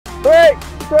3,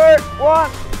 2,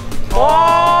 1.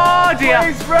 Oh dear.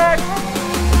 Please, Rex.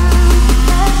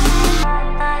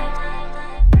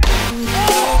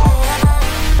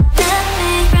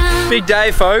 Big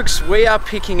day, folks. We are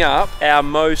picking up our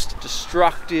most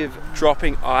destructive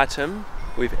dropping item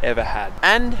we've ever had.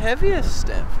 And heaviest,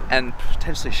 Stanford. And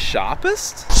potentially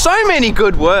sharpest? So many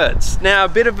good words. Now, a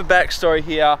bit of a backstory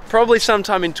here. Probably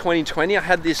sometime in 2020, I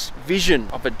had this vision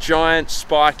of a giant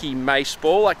spiky mace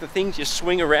ball, like the things you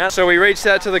swing around. So we reached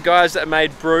out to the guys that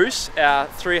made Bruce, our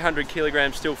 300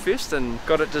 kilogram steel fist, and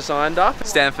got it designed up.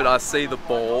 Stanford, I see the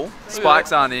ball.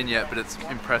 Spikes aren't in yet, but it's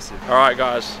impressive. All right,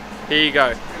 guys, here you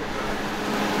go.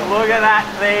 Look at that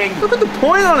thing. Look at the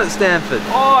point on it, Stanford.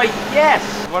 Oh, yes.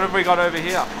 What have we got over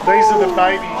here? These are the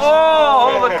babies.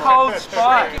 Oh, the cold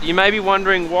spike. You may be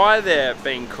wondering why they're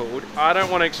being cooled. I don't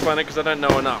want to explain it because I don't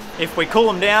know enough. If we cool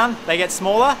them down, they get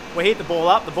smaller. We heat the ball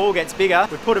up, the ball gets bigger.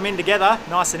 We put them in together,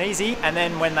 nice and easy. And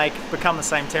then when they become the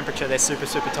same temperature, they're super,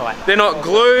 super tight. They're not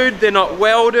glued, they're not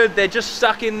welded, they're just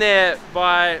stuck in there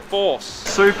by force.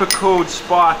 Super cooled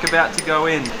spike about to go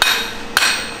in.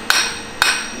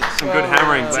 Some good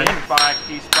hammering.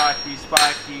 Spiky, spiky,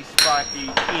 spiky,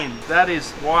 spiky, in. That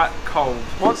is white cold.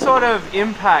 What sort of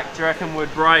impact do you reckon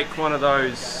would break one of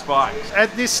those spikes?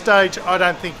 At this stage, I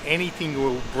don't think anything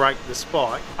will break the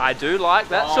spike. I do like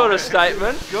that sort of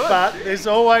statement. Good. But there's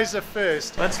always a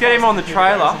first. Let's get him on the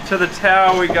trailer. To the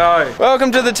tower we go.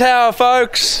 Welcome to the tower,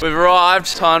 folks. We've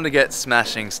arrived. Time to get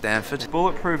smashing, Stanford.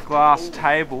 Bulletproof glass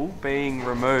table being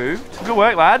removed. Good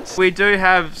work, lads. We do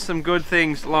have some good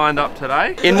things lined up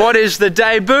today. In what is the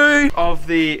debut of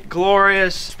the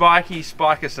glorious Spiky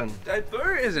Spikerson. Debut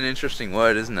is an interesting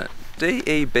word, isn't it?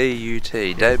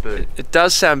 D-E-B-U-T, debut. It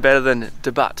does sound better than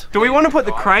debut. Do we want to put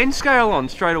the crane scale on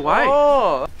straight away?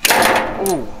 Oh.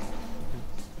 Ooh.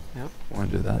 Yep.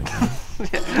 Won't do that again.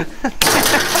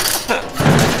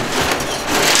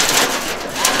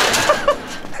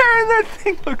 Man, that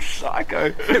thing looks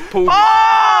psycho. It pulled.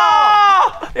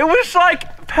 Oh! It was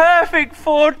like perfect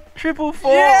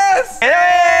 444. Yes!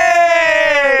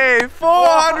 Hey!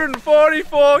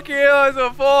 444 kilos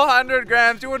or 400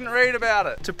 grams. You wouldn't read about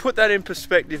it. To put that in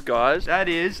perspective, guys, that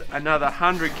is another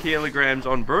 100 kilograms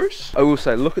on Bruce. I will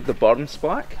say, look at the bottom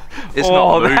spike. It's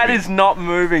not moving. That is not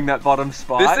moving, that bottom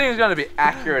spike. This thing is going to be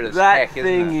accurate as heck, isn't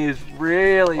it? That thing is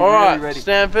really, All right, ready.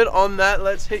 Stanford, on that,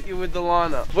 let's hit you with the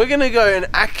lineup. We're going to go an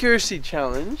accuracy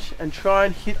challenge and try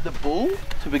and hit the bull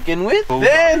to begin with.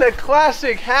 Then the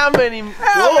classic, how many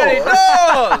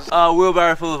doors?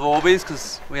 Wheelbarrow full of Orbeez,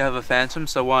 because we have a Phantom,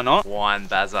 so why not? Wine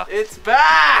Bazzer. It's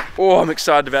back! Oh, I'm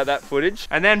excited about that footage.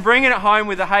 And then bringing it home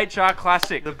with the HR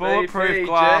Classic, the Bulletproof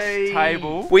glass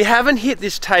table. We haven't hit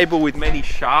this table with many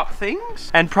sharp things,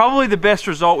 and probably the best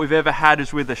result we've ever had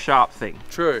is with a sharp thing.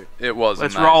 True. It was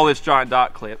Let's amazing. roll this giant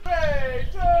dart clip. 3,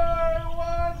 2, 1,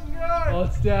 go! Oh,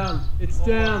 it's down. It's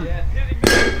down.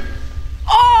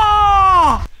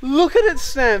 Oh! Look at it,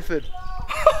 Stanford.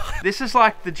 This is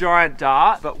like the giant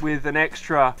dart, but with an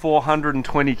extra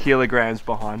 420 kilograms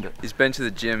behind it. He's been to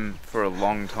the gym for a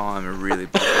long time and really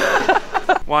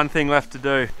One thing left to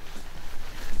do.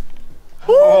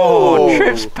 Oh,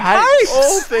 trips pace.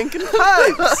 All thinking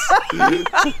pace.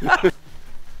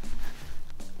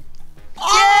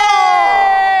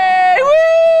 Yay! Woo!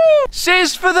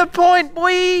 Says for the point,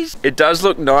 boys. It does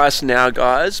look nice now,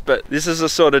 guys, but this is the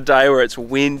sort of day where it's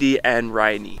windy and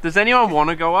rainy. Does anyone want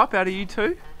to go up out of you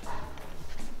two?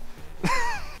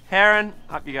 Heron,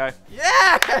 up you go.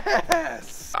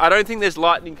 Yes! I don't think there's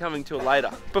lightning coming till later.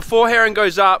 Before Heron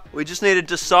goes up, we just need to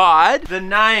decide the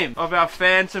name of our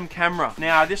Phantom camera.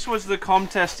 Now, this was the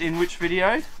contest in which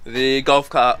video? The golf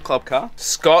club car.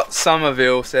 Scott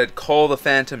Somerville said, call the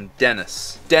Phantom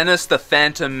Dennis. Dennis the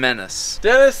Phantom Menace.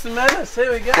 Dennis the Menace,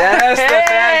 here we go. Dennis the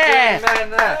Phantom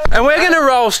Menace. And we're gonna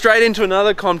roll straight into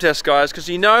another contest, guys, because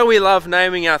you know we love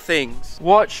naming our things.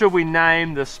 What should we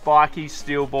name the spiky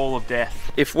steel ball of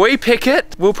death? If we pick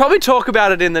it, we'll probably talk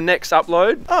about it in the next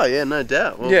upload. Oh yeah, no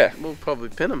doubt. We'll probably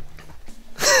pin him.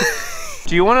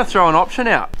 Do you want to throw an option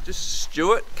out? Just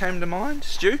Stuart came to mind.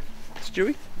 Stewie?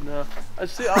 No. I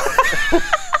see.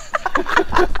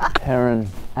 Heron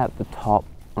at the top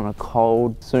on a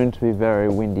cold, soon to be very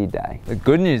windy day. The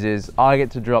good news is I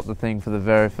get to drop the thing for the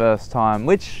very first time,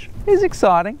 which is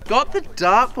exciting. Got the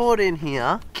dartboard in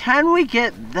here. Can we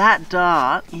get that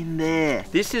dart in there?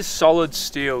 This is solid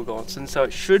steel, Gonson, so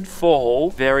it should fall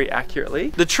very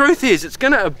accurately. The truth is, it's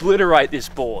going to obliterate this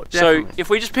board. Definitely. So if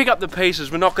we just pick up the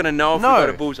pieces, we're not going to know if we've got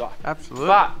a bullseye. Absolutely.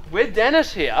 But with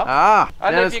Dennis here, Dennis I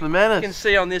don't know if the you Menace. can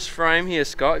see on this frame here,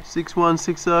 Scott.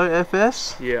 6160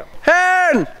 FS. Yeah.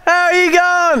 Heron, how are you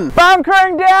going?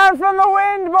 Bunkering down from the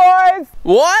wind, boys!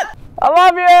 What? I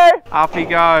love you! Up he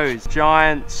goes.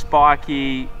 Giant,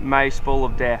 spiky mace ball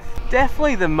of death.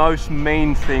 Definitely the most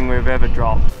mean thing we've ever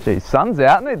dropped. Gee, sun's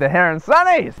out, need the Heron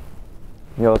Sunnies!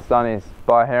 Your Sunnies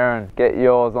by Heron. Get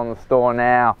yours on the store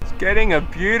now. It's getting a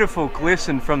beautiful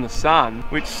glisten from the sun,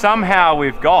 which somehow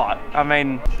we've got. I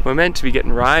mean, we're meant to be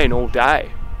getting rain all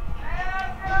day.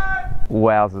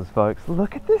 Wowzers, folks.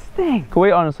 Look at this thing. Can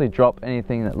we honestly drop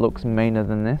anything that looks meaner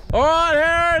than this? All right,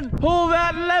 Heron, pull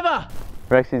that lever.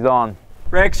 Rexy's on.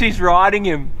 Rexy's riding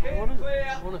him. I want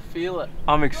to feel it.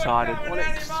 I'm excited. I want to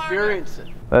experience it.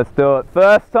 Let's do it.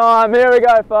 First time. Here we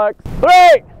go, folks.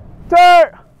 3, 2,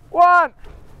 1.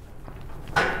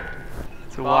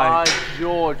 It's away. By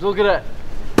George, look at it.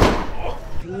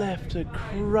 Left a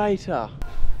crater.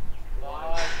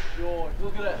 By George,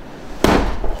 look at it.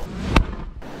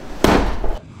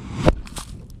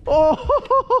 Oh,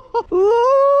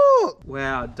 look!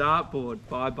 Wow, dartboard,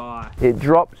 bye-bye. It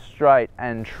dropped straight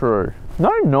and true.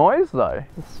 No noise though.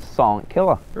 It's a silent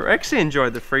killer. Rexy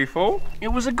enjoyed the free fall. It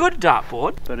was a good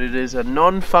dartboard. But it is a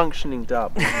non-functioning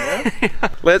dartboard, yeah?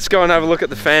 Let's go and have a look at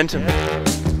the Phantom.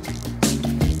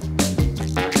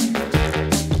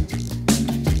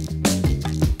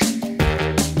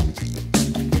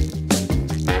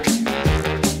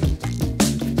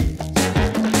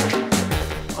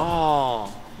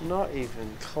 Not even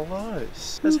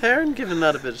close. Has Heron given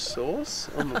that a bit of sauce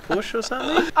on the push or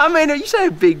something? I mean, you say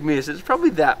a big miss, it's probably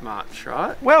that much,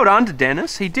 right? Well done to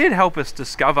Dennis. He did help us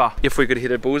discover if we could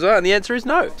hit a bullseye, and the answer is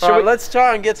no. Alright, let's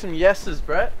try and get some yeses,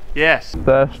 Brett. Yes.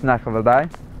 First snack of the day.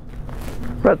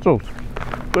 Pretzels.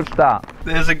 Good start.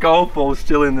 There's a golf ball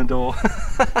still in the door.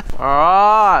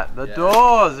 Alright, the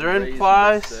doors are in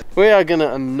place. We are going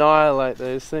to annihilate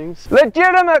these things.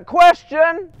 Legitimate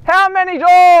question. How many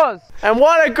doors? And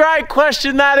what a great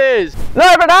question that is.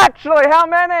 No, but actually, how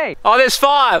many? Oh, there's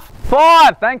 5.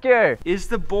 5, thank you. Is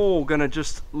the ball gonna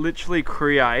just literally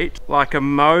create like a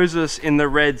Moses in the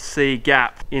Red Sea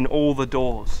gap in all the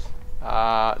doors?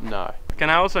 No. Can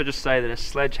I also just say that a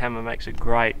sledgehammer makes a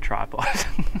great tripod?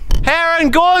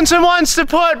 Heron Gaunson wants to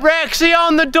put Rexy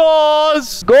on the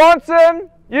doors! Gaunson,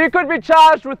 you could be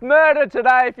charged with murder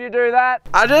today if you do that.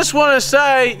 I just want to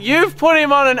say, you've put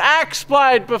him on an axe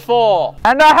blade before.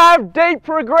 And I have deep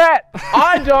regret.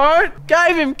 I don't.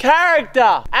 Gave him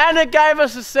character. And it gave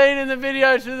us a scene in the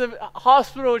video to the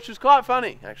hospital, which was quite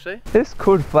funny, actually. This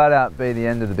could flat out be the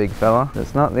end of the big fella.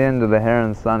 It's not the end of the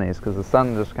Heron Sunnies because the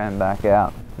sun just came back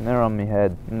out. And they're on my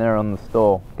head, and they're on the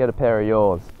store. Get a pair of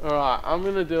yours. Alright, I'm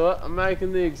going to do it. I'm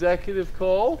making the executive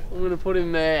call. I'm going to put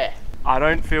him there. I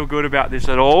don't feel good about this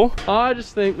at all. I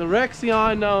just think the Rexy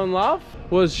I know and love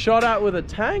was shot at with a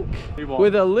tank.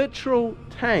 With a literal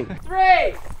tank.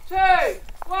 3, 2,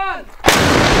 1.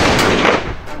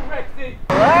 Rexy.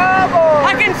 Bravo!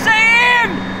 I can see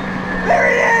him! There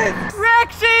he is!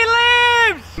 Rexy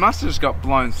lives! Must have just got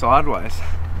blown sideways.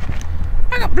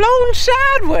 I got blown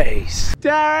sideways.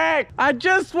 Derek, I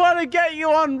just want to get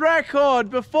you on record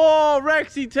before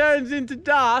Rexy turns into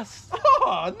dust.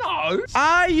 Oh, no.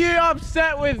 Are you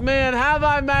upset with me and have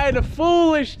I made a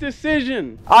foolish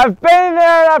decision? I've been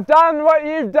there and I've done what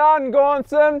you've done,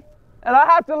 Gaunson. And I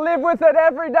have to live with it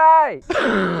every day.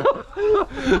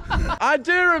 I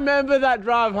do remember that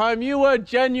drive home. You were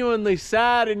genuinely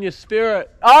sad in your spirit.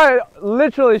 I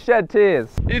literally shed tears.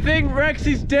 You think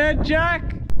Rexy's dead,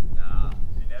 Jack?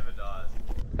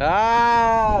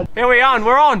 Ah! Here we are,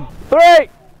 we're on. 3,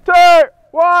 2,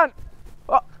 1.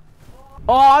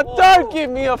 Oh, don't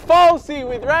give me a falsie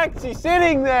with Rexy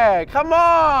sitting there. Come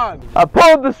on. I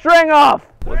pulled the string off.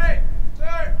 3, 2,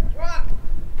 1.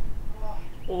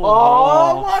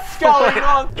 Oh, what's going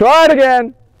on? Try it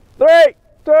again. 3,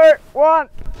 2, 1.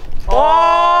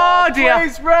 Oh, dear.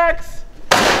 Please, Rex.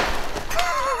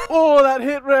 Oh, that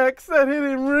hit Rex. That hit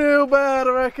him real bad,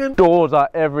 I reckon. Doors are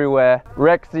everywhere.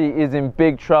 Rexy is in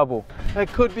big trouble. That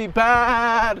could be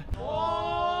bad.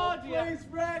 Oh, please,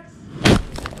 Rex.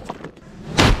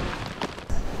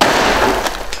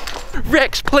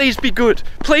 Rex, please be good.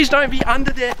 Please don't be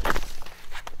under there.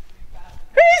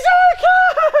 He's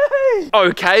okay!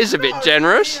 Okay is a bit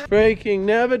generous. Freaking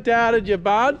never doubted you,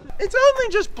 bud. It's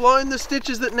only just blown the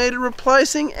stitches that needed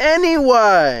replacing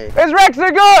anyway. Is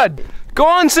Rexy good?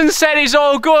 Gaunson said he's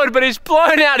all good, but he's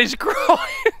blown out his groin.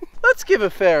 Let's give a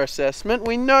fair assessment.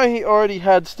 We know he already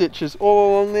had stitches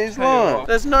all along these lines.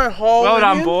 There's no hole Well in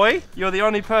done, him. boy. You're the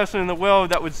only person in the world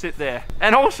that would sit there.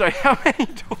 And also, how many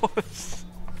doors?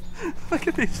 Look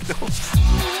at these doors.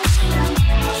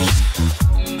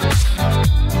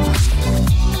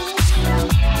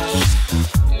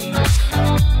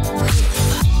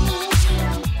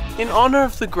 In honor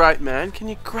of the great man, can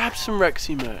you grab some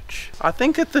Rexy merch? I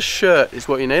think that the shirt is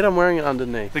what you need. I'm wearing it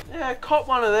underneath. Yeah, cop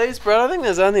one of these, bro. I think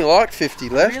there's only like 50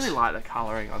 left. I really like the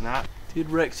colouring on that. Did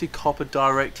Rexy cop a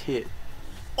direct hit?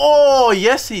 Oh,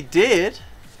 yes he did.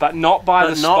 But not by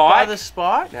the spike. Not by the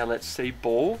spike. Now let's see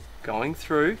ball going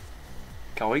through.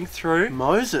 Going through.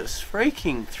 Moses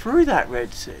freaking through that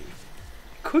Red Sea.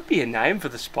 Could be a name for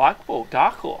the spike ball.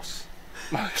 Dark Horse.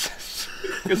 Moses.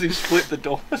 Because he split the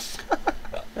doors.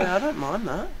 Yeah, I don't mind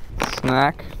that.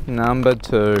 Snack number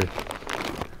 2.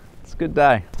 It's a good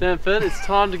day. Stanford, it's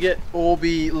time to get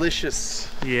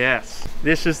Orby-licious. Yes.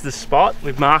 This is the spot.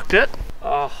 We've marked it.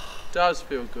 Oh. Does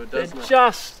feel good, doesn't it?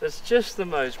 It's just the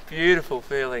most beautiful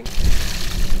feeling.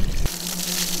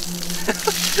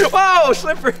 Whoa,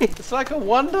 slippery! It's like a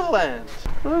wonderland.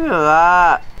 Look at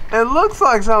that. It looks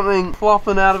like something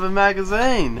flopping out of a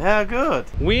magazine. How good.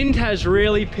 Wind has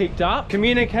really picked up.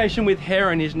 Communication with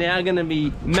Heron is now going to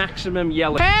be maximum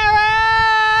yelling.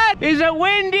 Heron! Is it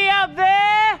windy up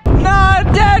there? No,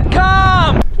 Dad,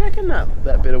 come! Do you reckon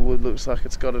that bit of wood looks like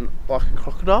it's got like a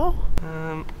crocodile?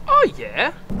 Oh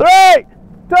yeah. 3,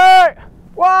 2,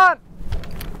 1.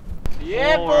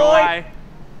 Yeah, All boy. right.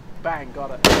 Bang,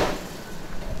 got it.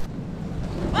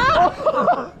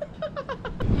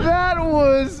 That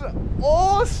was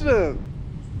awesome.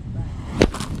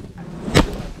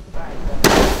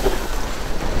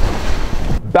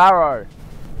 Barrow.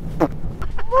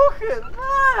 Look at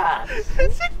that.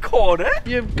 Has it caught it?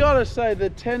 You've got to say the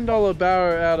 $10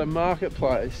 barrow out of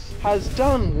Marketplace has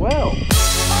done well.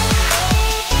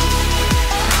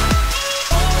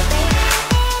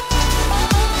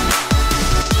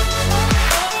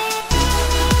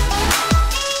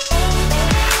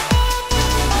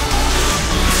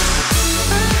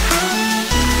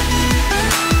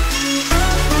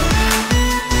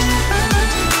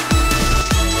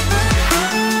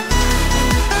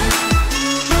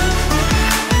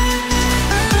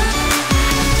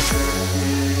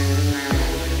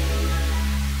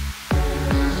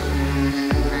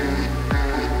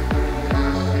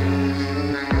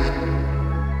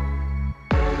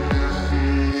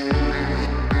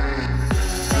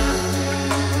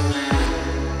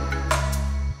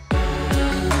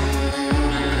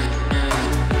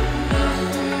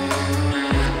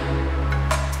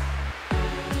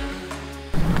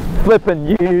 Flippin'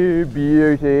 you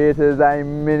beauty, it is a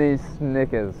mini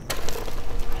Snickers.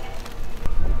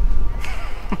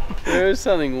 There is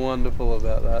something wonderful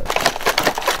about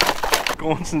that.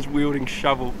 Gaunson's wielding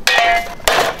shovel.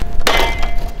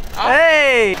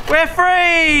 Hey, we're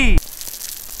free!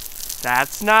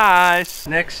 That's nice.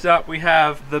 Next up we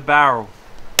have the barrel.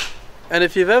 And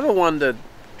if you've ever wondered...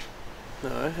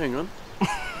 No, hang on.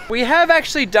 We have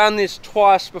actually done this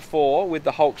twice before with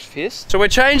the Hulk's fist. So we're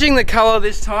changing the color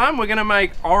this time. We're gonna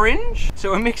make orange.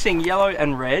 So we're mixing yellow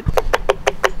and red.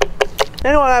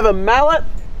 Anyone have a mallet?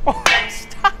 All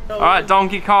right,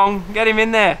 Donkey Kong, get him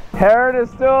in there. Heron is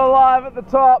still alive at the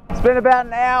top. It's been about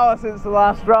an hour since the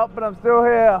last drop, but I'm still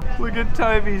here. Look at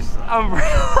Toby's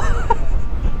umbrella.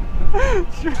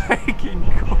 It's freaking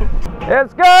cool.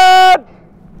 It's good!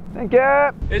 Thank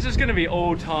you. This is gonna be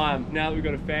all time now that we've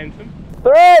got a phantom.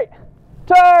 3,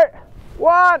 2,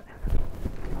 1.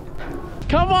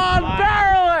 Come on,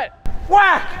 barrel it!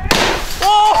 Whack!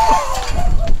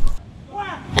 Oh!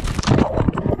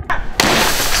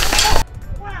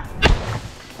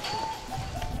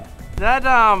 That,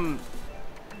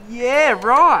 yeah,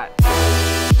 right.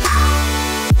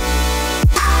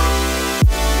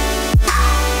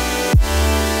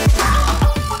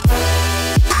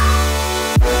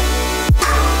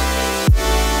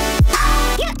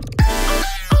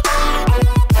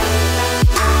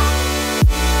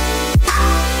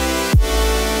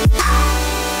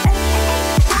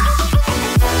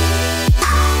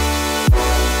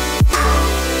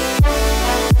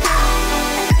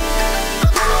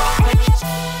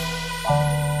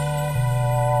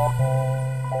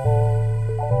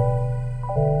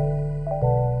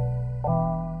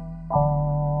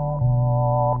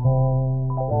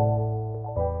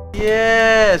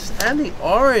 Yes, and the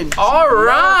orange.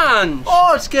 Orange!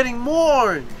 Oh, it's getting more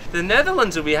orange. The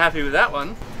Netherlands will be happy with that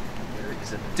one.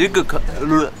 Did a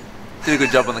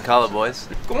good job on the colour, boys.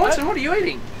 Gauntson, what are you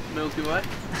eating? Milky Way.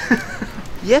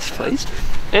 Yes, please.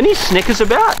 Any Snickers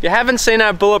about? If you haven't seen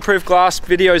our Bulletproof glass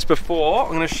videos before,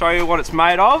 I'm going to show you what it's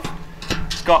made of.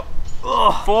 It's got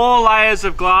 4 layers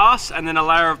of glass and then a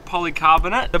layer of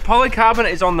polycarbonate. The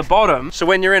polycarbonate is on the bottom, so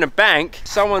when you're in a bank,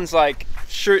 someone's like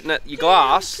shooting at your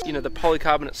glass, you know, the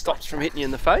polycarbonate stops from hitting you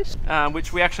in the face,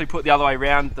 which we actually put the other way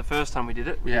around the first time we did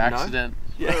it. Yeah, accident.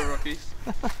 Yeah. Rockies.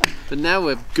 But now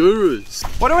we're gurus.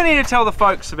 What do we need to tell the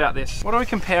folks about this? What are we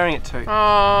comparing it to?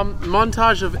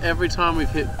 Montage of every time we've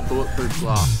hit bulletproof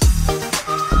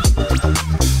glass.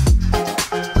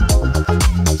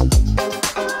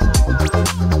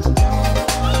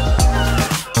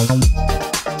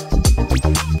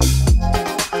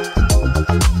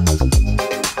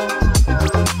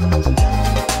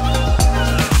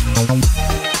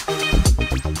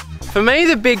 For me,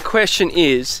 the big question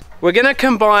is, we're gonna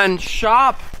combine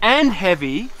sharp and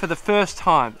heavy for the first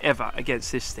time ever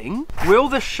against this thing. Will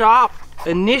the sharp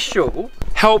initial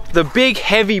help the big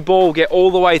heavy ball get all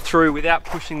the way through without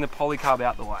pushing the polycarb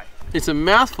out the way? It's a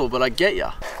mouthful, but I get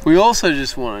ya. We also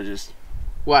just want to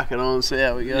whack it on and see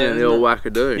how we go. Yeah, the old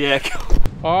whack-a-do. Yeah, cool.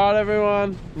 Alright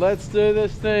everyone, let's do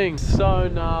this thing. So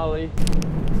gnarly.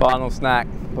 Final snack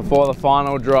before the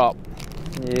final drop.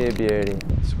 Yeah, beauty.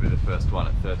 This will be the first one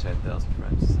at 13,000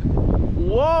 frames a second.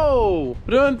 Whoa!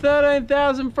 We're doing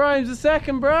 13,000 frames a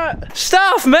second, bruh.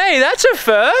 Stuff me, that's a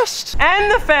first.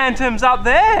 And the Phantom's up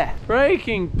there.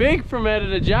 Freaking big from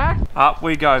Editor Jack. Up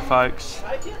we go, folks.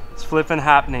 It's flipping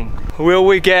happening. Will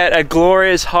we get a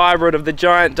glorious hybrid of the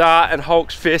giant dart and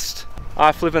Hulk's fist?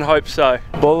 I flipping hope so.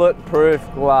 Bulletproof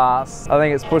glass. I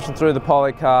think it's pushing through the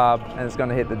polycarb and it's going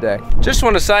to hit the deck. Just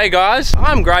want to say, guys,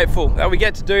 I'm grateful that we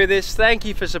get to do this. Thank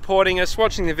you for supporting us,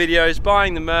 watching the videos,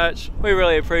 buying the merch. We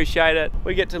really appreciate it.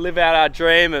 We get to live out our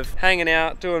dream of hanging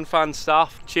out, doing fun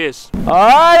stuff. Cheers.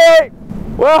 Alrighty,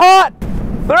 we're hot.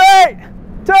 3,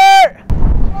 2,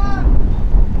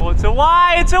 1. Oh, it's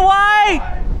away, it's away!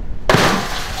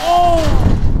 Oh,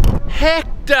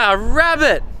 Hector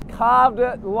Rabbit. Carved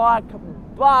it like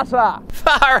butter.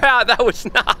 Far out, that was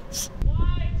nuts.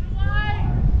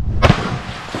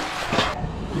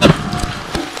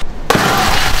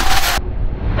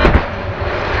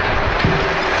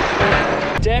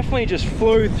 Definitely just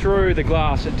flew through the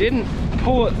glass. It didn't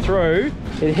pull it through.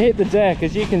 It hit the deck,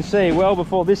 as you can see, well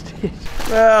before this did.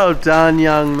 Well done,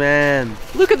 young man.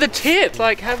 Look at the tip,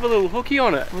 like have a little hooky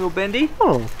on it. A little bendy.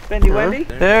 Oh, Bendy wendy.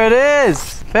 there it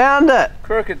is. Found it.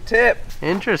 Crooked tip.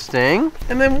 Interesting.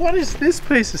 And then what is this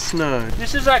piece of snow?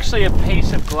 This is actually a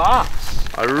piece of glass.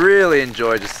 I really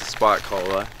enjoy just the spike hole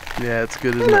though. Yeah, it's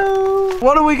good, isn't it?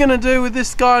 What are we gonna do with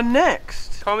this guy next?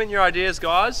 Comment your ideas,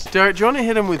 guys. Derek, do you want to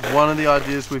hit him with one of the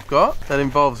ideas we've got that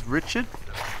involves Richard?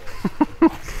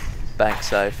 Bank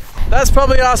safe. That's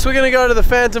probably us. We're gonna go to the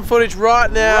Phantom footage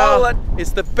right now. Roll it. It's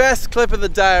the best clip of the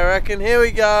day, I reckon. Here we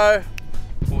go.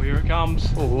 Oh, here it comes.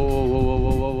 Whoa, whoa, whoa, whoa,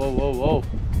 whoa, whoa, whoa, whoa.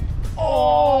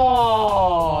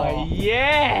 Oh,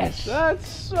 yes. That's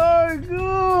so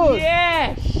good.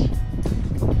 Yes.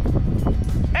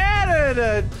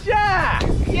 Editor Jack.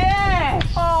 Yes.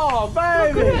 Oh, Look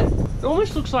at baby. it. It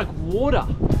almost looks like water.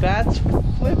 That's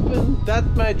flipping. That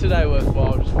made today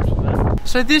worthwhile just watching that.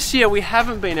 So this year we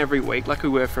haven't been every week like we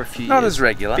were for a few Not years. as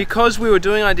regular. Because we were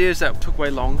doing ideas that took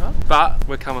way longer, but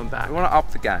we're coming back. We want to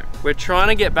up the game. We're trying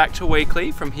to get back to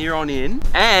weekly from here on in.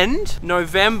 And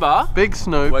November, Big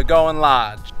Snoop. We're going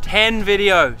large. 10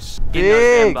 videos in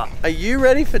Big. November. Are you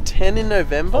ready for 10 in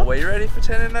November? Are we ready for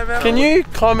 10 in November? Can you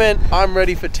comment, I'm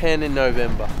ready for 10 in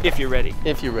November, If you're ready.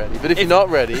 if you're ready. But if you're not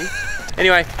ready,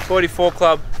 Anyway, 44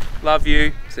 Club, love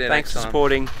you. See you Thanks next for time.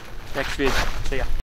 supporting. Next vid. See ya.